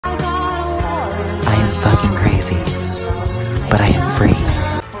disease. But I am free.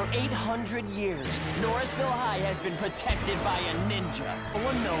 For 800 years, Norrisville High has been protected by a ninja. No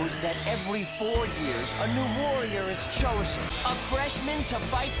one knows that every 4 years, a new warrior is chosen. A freshman to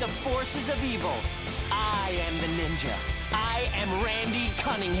fight the forces of evil. I am the ninja. I am Randy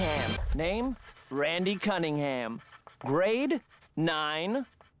Cunningham. Name? Randy Cunningham. Grade? 9.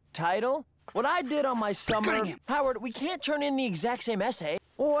 Title? What I did on my summer... Cunningham. Howard, we can't turn in the exact same essay.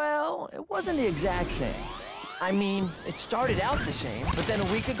 Well, it wasn't the exact same. I mean, it started out the same, but then a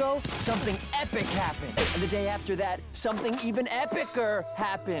week ago, something epic happened. And the day after that, something even epicer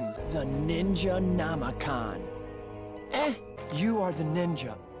happened. The Ninja Namakan. You are the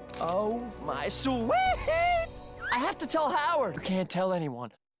ninja. Oh, my sweet! I have to tell Howard. You can't tell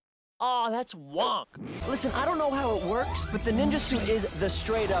anyone. Oh, that's wonk. Listen, I don't know how it works, but the ninja suit is the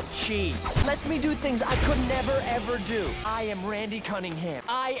straight-up cheese. Lets me do things I could never, ever do. I am Randy Cunningham.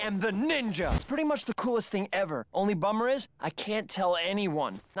 I am the ninja. It's pretty much the coolest thing ever. Only bummer is, I can't tell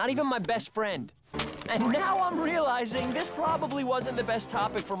anyone. Not even my best friend. And now I'm realizing this probably wasn't the best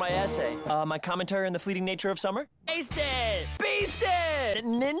topic for my essay. My commentary on the fleeting nature of summer? Beasted! Beasted!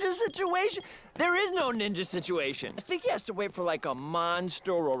 Ninja situation? There is no ninja situation. I think he has to wait for like a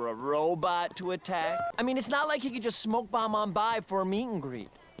monster or a robot to attack. I mean, it's not like he could just smoke bomb on by for a meet and greet.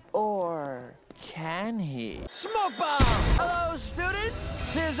 Or can he? Smoke bomb! Hello, students!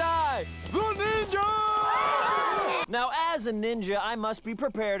 'Tis I, the ninja! Now, as a ninja, I must be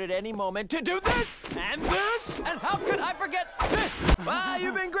prepared at any moment to do this, and how could I forget this? Well,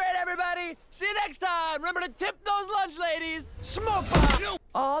 you've been great, everybody. See you next time. Remember to tip those lunch ladies. Smoke bomb.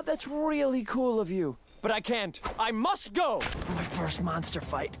 Oh, that's really cool of you. But I can't. I must go. My first monster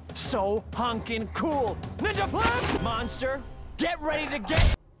fight. So honkin' cool. Ninja flip! Monster, get ready to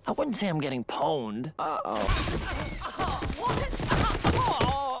get... I wouldn't say I'm getting pwned. Uh-oh. What?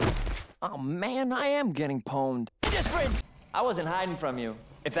 Oh, man, I am getting pwned. I wasn't hiding from you,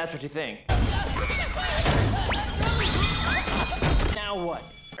 if that's what you think. Now what?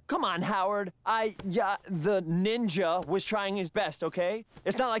 Come on, Howard. The ninja was trying his best, okay?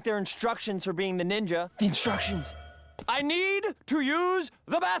 It's not like there are instructions for being the ninja. The instructions. I need to use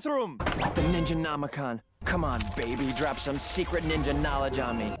the bathroom. The Ninja Namakan. Come on, baby, drop some secret ninja knowledge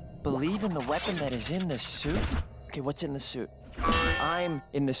on me. Believe in the weapon that is in the suit? Okay, what's in the suit? I'm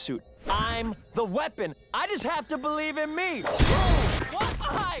in the suit. I'm the weapon. I just have to believe in me. What?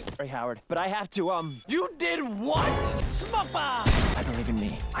 Sorry, Howard, but I have to, You did what? Smoke bomb! I believe in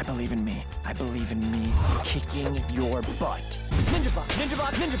me. I believe in me. I believe in me kicking your butt. Ninja block, ninja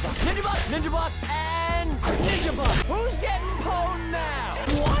block, ninja block, ninja block, ninja block, and ninja block. Who's getting pwned now?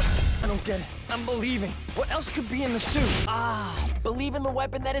 What? I don't get it. I'm believing. What else could be in the suit? Believe in the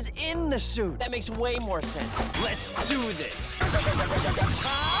weapon that is in the suit. That makes way more sense. Let's do this.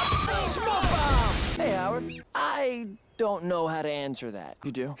 Smoke bomb! Hey, Howard. I don't know how to answer that.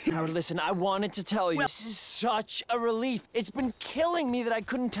 You do? Howard, listen, I wanted to tell you. This is such a relief. It's been killing me that I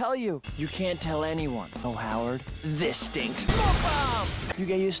couldn't tell you. You can't tell anyone. Oh, Howard, this stinks. Smoke bomb! You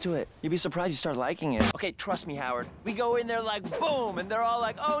get used to it. You'd be surprised you start liking it. Okay, trust me, Howard. We go in there like, boom, and they're all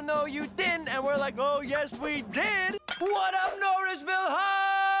like, oh, no, you didn't. And we're like, oh, yes, we did. What up, Norrisville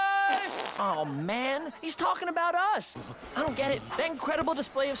High? Oh, man, he's talking about us. I don't get it. That incredible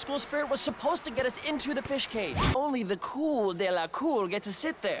display of school spirit was supposed to get us into the fish cage. Only the cool de la cool get to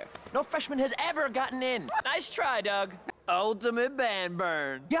sit there. No freshman has ever gotten in. Nice try, Doug. Ultimate band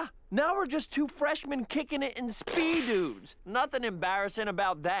burn. Yeah, now we're just two freshmen kicking it in speed dudes. Nothing embarrassing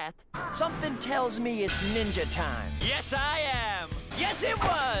about that. Something tells me it's ninja time. Yes, I am. Yes, it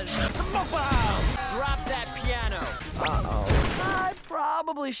was. Smoke bomb. Drop that piano. Uh-oh. I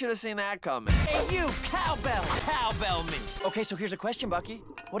probably should have seen that coming. Hey, you, cowbell. Cowbell me. Okay, so here's a question, Bucky.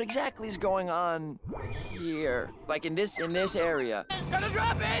 What exactly is going on here? Like in this area? Gonna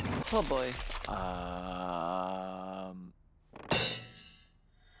drop it! Oh, boy.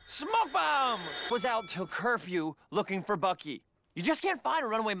 Smoke bomb! Was out till curfew looking for Bucky. You just can't find a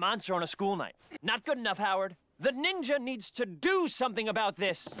runaway monster on a school night. Not good enough, Howard. The ninja needs to do something about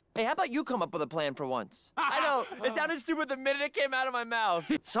this. Hey, how about you come up with a plan for once? I know, it sounded stupid the minute it came out of my mouth.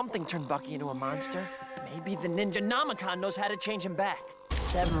 Something turned Bucky into a monster. Maybe the Ninja Namakan knows how to change him back.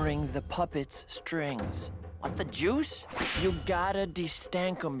 Severing the puppet's strings. What the juice? You gotta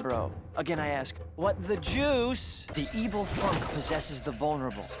destank 'em, bro. Again, I ask, what the juice? The evil funk possesses the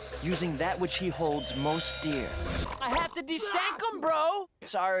vulnerable, using that which he holds most dear. I have to destank 'em, bro!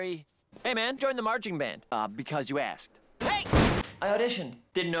 Sorry. Hey, man, join the marching band. Because you asked. Hey! I auditioned.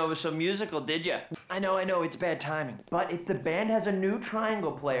 Didn't know it was so musical, did ya? I know, it's bad timing. But if the band has a new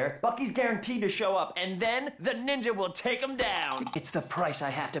triangle player, Bucky's guaranteed to show up, and then the ninja will take him down. It's the price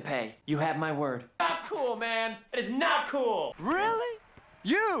I have to pay. You have my word. cool, man. It is not cool. Really?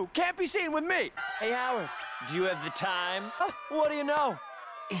 You can't be seen with me. Hey, Howard, do you have the time? What do you know?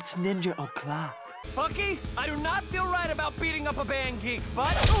 It's ninja o'clock. Bucky, I do not feel right about beating up a band geek,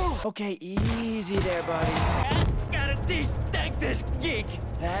 but... Okay, easy there, buddy. Gotta de-stank this geek.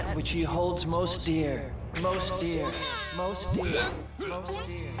 That which he holds most dear. Most dear. Most dear. Most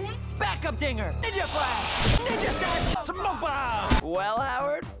dear. Backup dinger. Ninja flash. Ninja snatch. Smoke bomb. Well,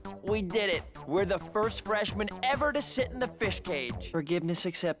 Howard, we did it. We're the first freshmen ever to sit in the fish cage. Forgiveness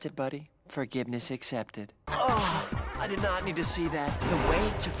accepted, buddy. Forgiveness accepted. Oh, I did not need to see that. The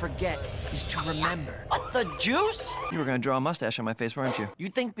way to forget is to remember. What the juice? You were gonna draw a mustache on my face, weren't you?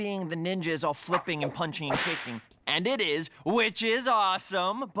 You'd think being the ninja is all flipping and punching and kicking. And it is, which is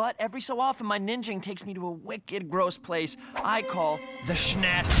awesome. But every so often, my ninjing takes me to a wicked, gross place I call the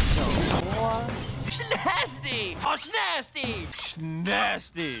Schnasty Zone. What? Schnasty! Oh, Schnasty!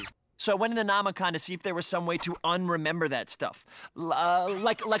 Schnasty! So I went into Namacon to see if there was some way to unremember that stuff.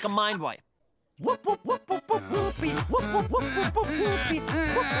 Like a mind wipe. Whoop, whoop, whoop, whoop, whoop, whoopee. Whoop, whoop, whoop, whoop, whoop, whoopee.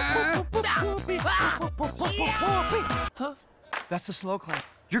 Whoop, whoop, whoop, whoop, whoop, whoopee. Huh? That's the slow clap.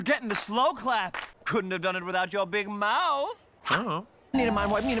 You're getting the slow clap. Couldn't have done it without your big mouth. Need a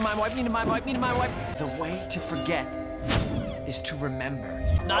mind wipe, need a mind wipe, need a mind wipe, need a mind wipe. The way to forget is to remember.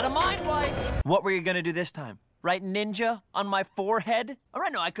 Not a mind wipe. What were you gonna do this time? Write ninja on my forehead? All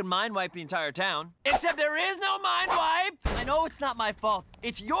right, no, I could mind wipe the entire town. Except there is no mind wipe. I know it's not my fault.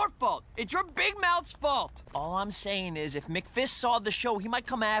 It's your fault. It's your big mouth's fault. All I'm saying is if McFist saw the show, he might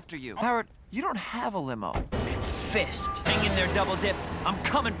come after you. Howard, you don't have a limo. McFist. Hang in there, double dip. I'm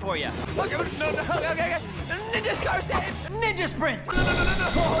coming for you. No, okay. Ninja scar save. Ninja sprint. No.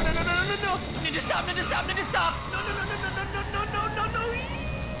 Ninja stop, ninja stop, ninja stop. No.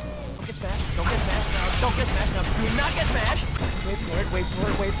 Don't get smashed. Don't get smashed now. Don't get smashed now. Do not get smashed.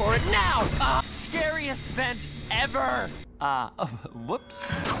 Wait for it now. Scariest vent ever. Whoops.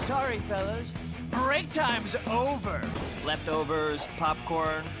 Sorry, fellas. Break time's over. Leftovers,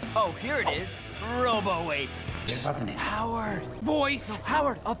 popcorn. Oh, here it is. Robo-Wape. Howard. Voice. No,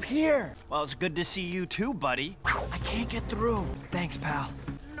 Howard, up here. Well, it's good to see you too, buddy. I can't get through. Thanks, pal.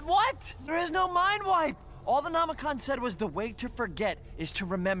 What? There is no mind wipe. All the Namacon said was the way to forget is to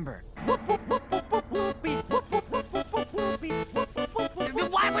remember.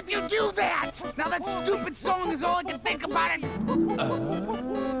 Why would you do that? Now that stupid song is all I can think about it.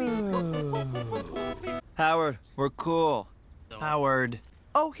 Howard, we're cool. Howard.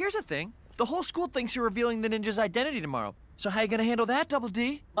 Oh, here's the thing. The whole school thinks you're revealing the ninja's identity tomorrow. So how you gonna handle that, Double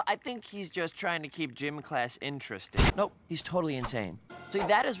D? Well, I think he's just trying to keep gym class interesting. Nope, he's totally insane. See,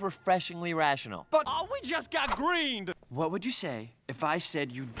 that is refreshingly rational. But we just got greened! What would you say if I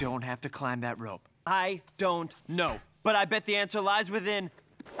said you don't have to climb that rope? I don't know, but I bet the answer lies within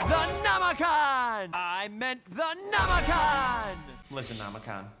the Namacon! I meant the Namacon! Listen,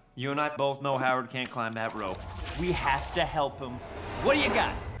 Namacon, you and I both know Howard can't climb that rope. We have to help him. What do you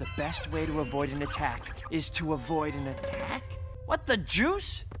got? The best way to avoid an attack is to avoid an attack? What the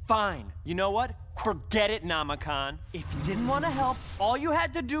juice? Fine. You know what? Forget it, Namacon. If you didn't want to help, all you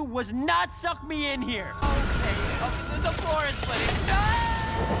had to do was not suck me in here. Okay. Oh, the floor is splitting.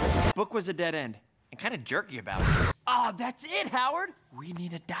 No! Book was a dead end. And kind of jerky about it. Oh, that's it, Howard. We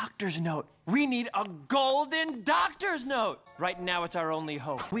need a doctor's note. We need a golden doctor's note. Right now, it's our only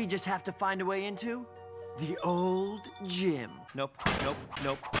hope. We just have to find a way into the old gym. Nope.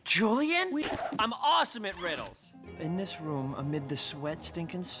 Julian? I'm awesome at riddles. In this room, amid the sweat,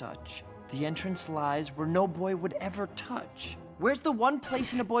 stink, and such, the entrance lies where no boy would ever touch. Where's the one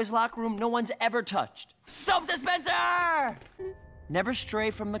place in a boy's locker room no one's ever touched? Soap dispenser! Never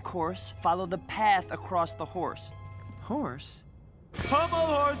stray from the course, follow the path across the horse. Horse? Pummel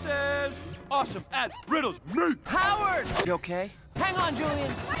horses! Awesome at riddles, me! Howard! You okay? Hang on,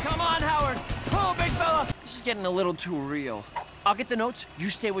 Julian. Come on, Howard. Pull, big fella. This is getting a little too real. I'll get the notes, you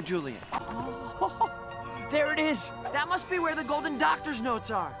stay with Julian. There it is. That must be where the golden doctor's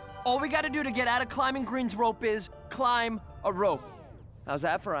notes are. All we gotta do to get out of climbing Green's rope is climb a rope. How's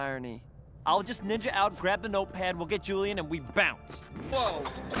that for irony? I'll just ninja out, grab the notepad, we'll get Julian, and we bounce. Whoa.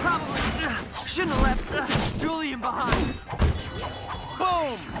 Probably shouldn't have left Julian behind.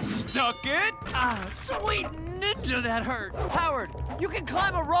 Boom! Stuck it? Sweet ninja, that hurt. Howard, you can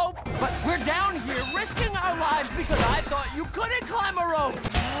climb a rope, but we're down here risking our lives because I thought you couldn't climb a rope.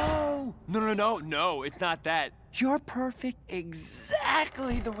 Oh. No, it's not that. You're perfect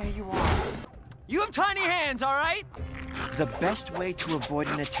exactly the way you are. You have tiny hands, all right? The best way to avoid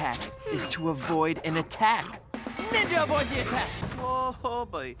an attack is to avoid an attack. Ninja, avoid the attack. Oh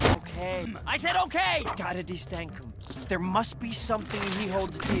boy. Okay. I said okay. Gotta de-stank him. There must be something he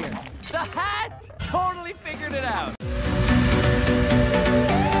holds dear. The hat! Totally figured it out.